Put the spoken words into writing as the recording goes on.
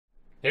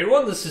Hey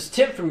everyone, this is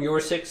Tim from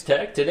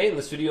YourSixTech. Today in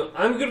this video,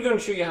 I'm going to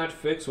show you how to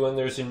fix when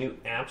there's a new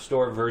App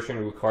Store version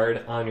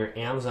required on your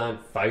Amazon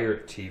Fire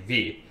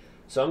TV.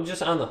 So I'm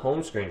just on the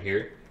home screen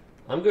here.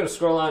 I'm going to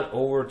scroll on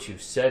over to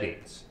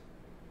Settings.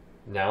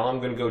 Now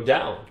I'm going to go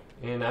down,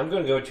 and I'm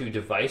going to go to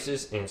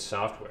Devices and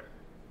Software.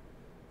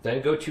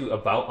 Then go to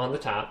About on the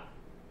top.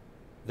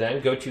 Then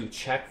go to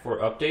Check for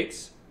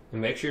Updates. And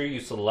make sure you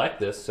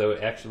select this so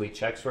it actually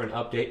checks for an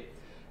update.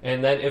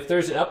 And then if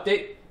there's an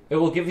update, it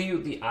will give you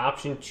the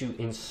option to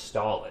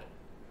install it.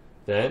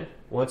 Then,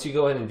 once you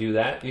go ahead and do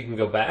that, you can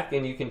go back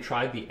and you can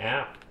try the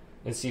app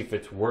and see if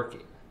it's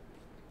working.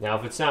 Now,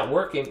 if it's not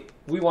working,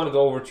 we want to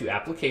go over to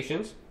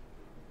Applications,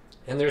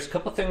 and there's a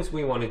couple things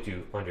we want to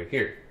do under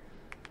here.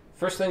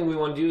 First thing we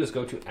want to do is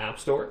go to App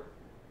Store,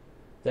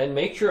 then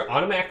make sure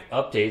Automatic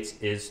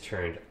Updates is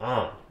turned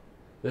on.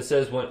 This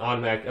says when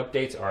automatic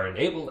updates are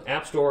enabled,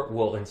 App Store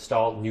will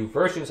install new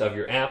versions of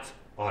your apps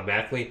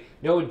automatically.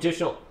 No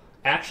additional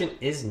action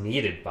is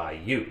needed by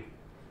you.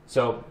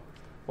 So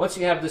once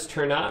you have this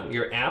turned on,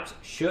 your apps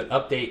should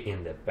update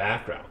in the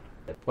background.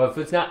 But if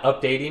it's not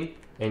updating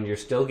and you're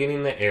still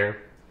getting the error,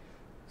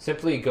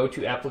 simply go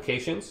to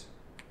Applications,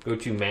 go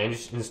to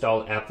Manage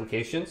Installed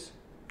Applications,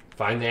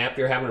 find the app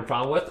you're having a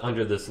problem with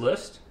under this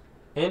list,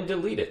 and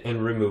delete it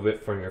and remove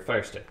it from your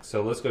Fire Stick.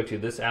 So let's go to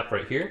this app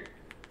right here.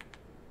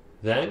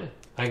 Then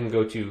I can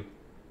go to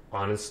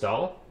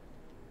Uninstall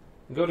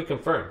and go to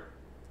Confirm.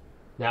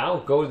 Now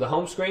go to the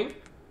home screen,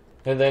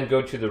 and then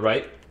go to the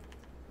right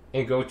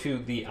and go to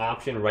the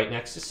option right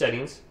next to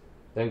Settings,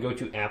 then go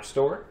to App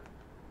Store.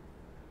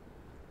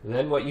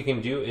 Then what you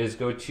can do is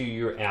go to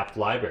your app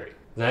library.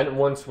 Then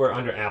once we're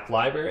under app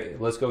library,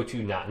 let's go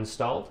to Not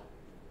Installed.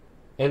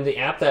 And the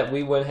app that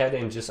we went ahead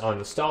and just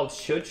uninstalled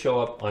should show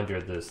up under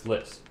this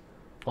list.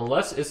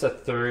 Unless it's a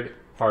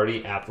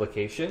third-party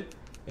application,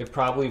 it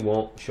probably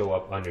won't show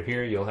up under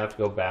here. You'll have to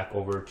go back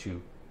over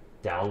to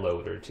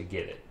Downloader to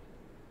get it.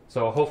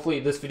 So hopefully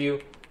this video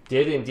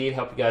did indeed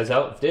help you guys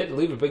out. If it did,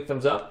 leave a big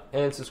thumbs up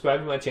and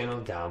subscribe to my channel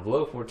down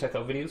below for more tech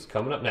out videos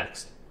coming up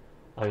next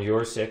on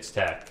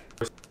YourSixTech.